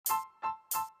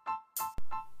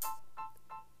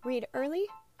Read early,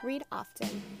 read often.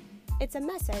 It's a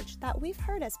message that we've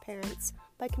heard as parents,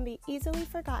 but can be easily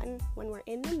forgotten when we're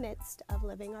in the midst of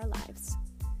living our lives.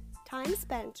 Time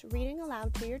spent reading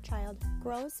aloud to your child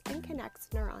grows and connects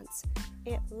neurons.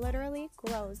 It literally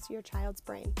grows your child's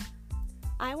brain.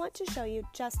 I want to show you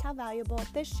just how valuable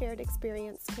this shared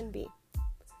experience can be.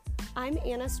 I'm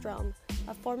Anna Strom,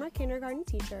 a former kindergarten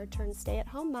teacher turned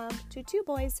stay-at-home mom to 2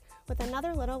 boys with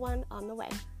another little one on the way.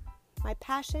 My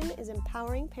passion is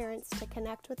empowering parents to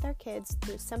connect with their kids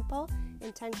through simple,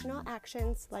 intentional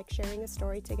actions like sharing a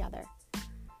story together.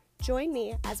 Join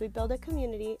me as we build a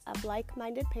community of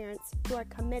like-minded parents who are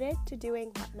committed to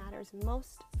doing what matters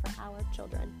most for our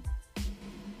children.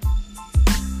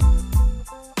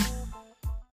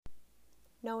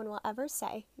 No one will ever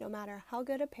say, no matter how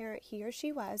good a parent he or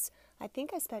she was, I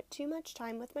think I spent too much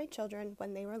time with my children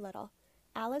when they were little.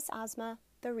 Alice Ozma,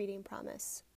 The Reading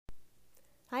Promise.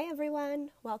 Hi everyone,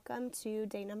 welcome to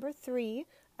day number 3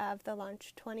 of the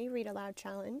Launch 20 Read Aloud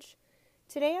Challenge.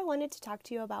 Today I wanted to talk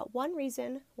to you about one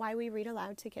reason why we read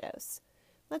aloud to kiddos.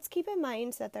 Let's keep in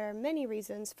mind that there are many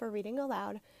reasons for reading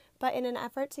aloud, but in an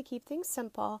effort to keep things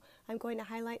simple, I'm going to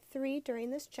highlight 3 during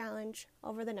this challenge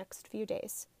over the next few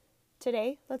days.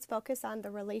 Today, let's focus on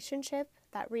the relationship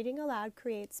that reading aloud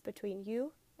creates between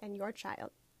you and your child.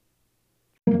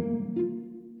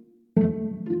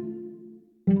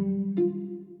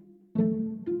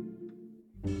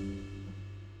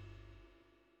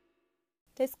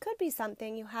 This could be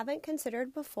something you haven't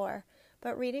considered before,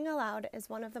 but reading aloud is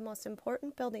one of the most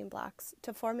important building blocks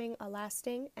to forming a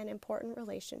lasting and important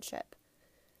relationship.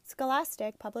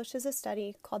 Scholastic publishes a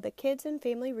study called the Kids and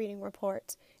Family Reading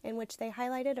Report, in which they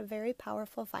highlighted a very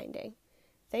powerful finding.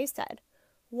 They said,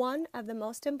 one of the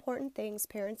most important things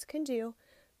parents can do,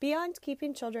 beyond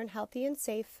keeping children healthy and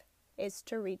safe, is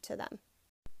to read to them.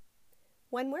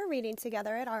 When we're reading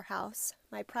together at our house,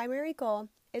 my primary goal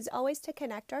is always to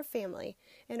connect our family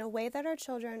in a way that our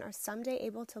children are someday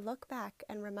able to look back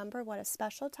and remember what a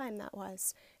special time that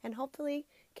was, and hopefully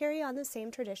carry on the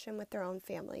same tradition with their own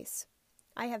families.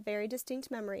 I have very distinct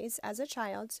memories as a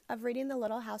child of reading the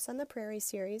Little House on the Prairie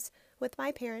series with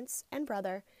my parents and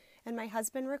brother, and my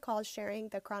husband recalls sharing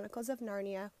the Chronicles of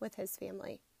Narnia with his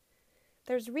family.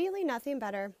 There's really nothing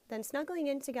better than snuggling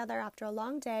in together after a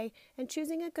long day and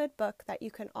choosing a good book that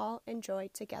you can all enjoy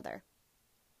together.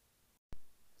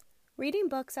 Reading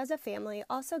books as a family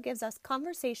also gives us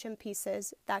conversation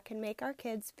pieces that can make our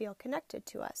kids feel connected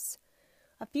to us.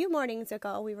 A few mornings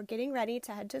ago, we were getting ready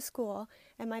to head to school,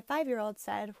 and my 5-year-old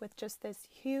said, with just this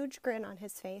huge grin on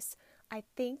his face, "I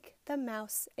think the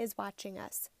mouse is watching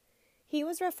us." He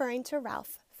was referring to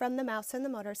Ralph from The Mouse and the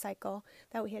Motorcycle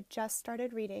that we had just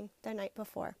started reading the night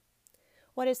before.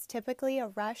 What is typically a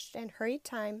rushed and hurried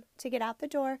time to get out the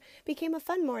door became a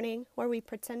fun morning where we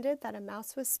pretended that a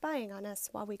mouse was spying on us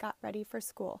while we got ready for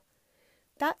school.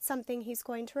 That's something he's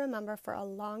going to remember for a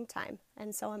long time,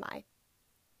 and so am I.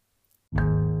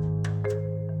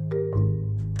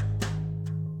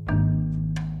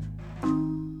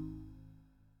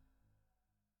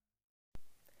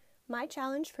 My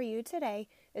challenge for you today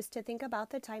is to think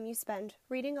about the time you spend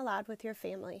reading aloud with your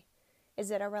family. Is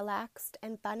it a relaxed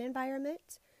and fun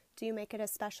environment? Do you make it a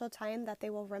special time that they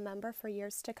will remember for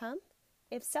years to come?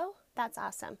 If so, that's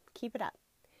awesome. Keep it up.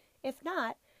 If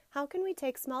not, how can we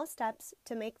take small steps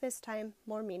to make this time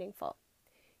more meaningful?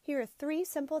 Here are 3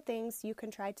 simple things you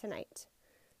can try tonight.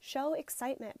 Show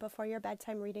excitement before your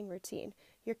bedtime reading routine.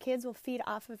 Your kids will feed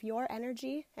off of your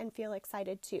energy and feel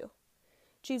excited too.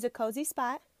 Choose a cozy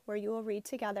spot where you will read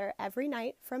together every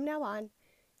night from now on,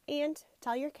 and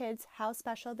tell your kids how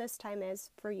special this time is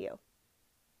for you.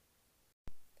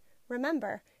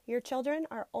 Remember, your children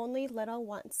are only little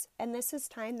once, and this is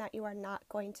time that you are not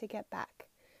going to get back.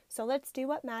 So let's do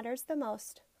what matters the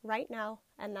most right now,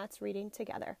 and that's reading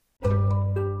together.